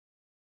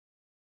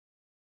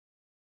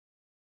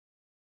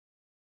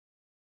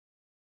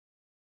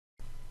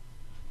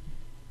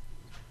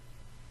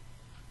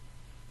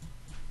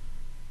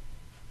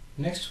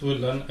Next we'll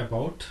learn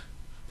about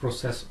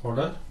process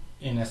order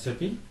in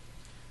SAP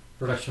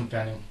production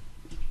planning.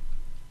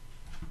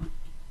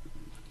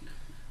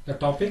 The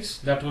topics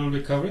that we'll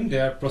be covering, they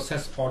are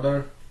process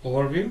order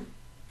overview,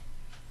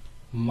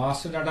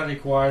 master data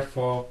required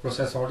for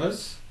process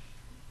orders,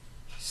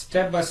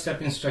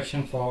 step-by-step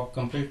instruction for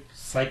complete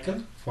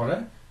cycle for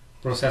a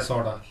process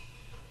order.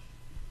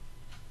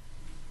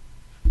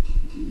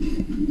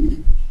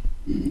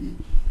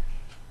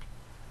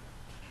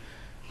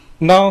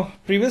 Now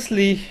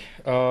previously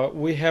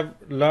we have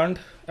learned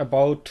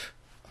about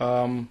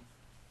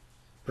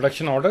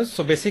production orders.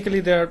 So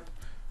basically there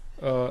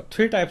are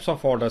three types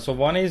of orders. So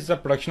one is the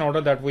production order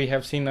that we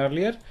have seen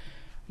earlier.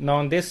 Now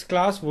in this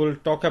class we'll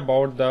talk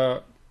about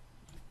the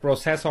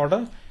process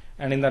order,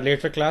 and in the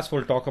later class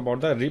we'll talk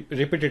about the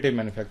repetitive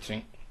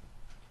manufacturing.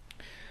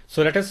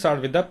 So let us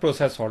start with the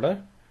process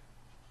order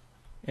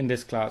in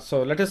this class.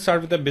 So let us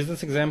start with the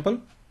business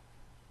example.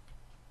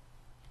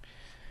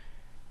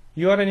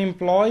 You are an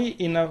employee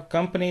in a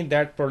company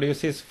that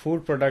produces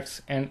food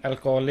products and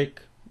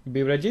alcoholic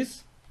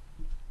beverages.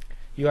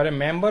 You are a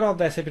member of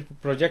the SAP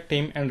project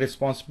team and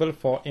responsible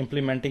for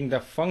implementing the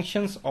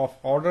functions of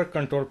order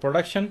control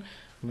production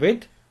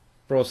with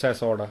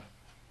process order.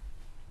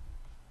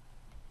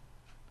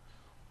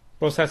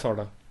 Process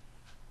order.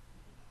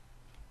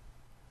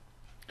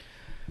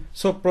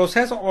 So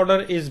process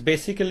order is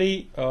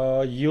basically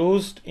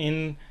used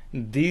in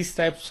these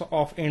types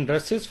of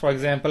industries, for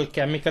example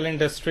chemical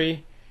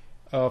industry,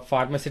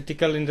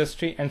 pharmaceutical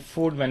industry and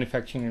food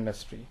manufacturing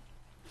industry.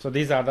 So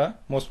these are the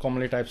most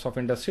commonly types of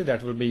industry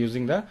that will be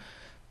using the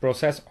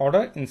process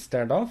order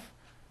instead of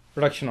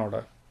production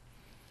order.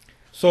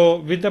 So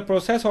with the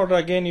process order,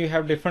 again you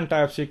have different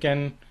types. You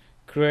can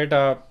create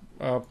a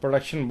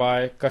production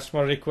by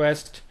customer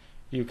request,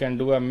 you can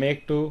do a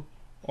make to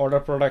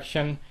order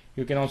production,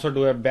 you can also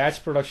do a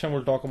batch production.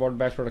 We'll talk about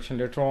batch production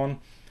later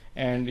on,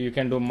 and you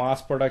can do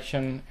mass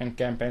production and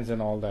campaigns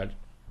and all that.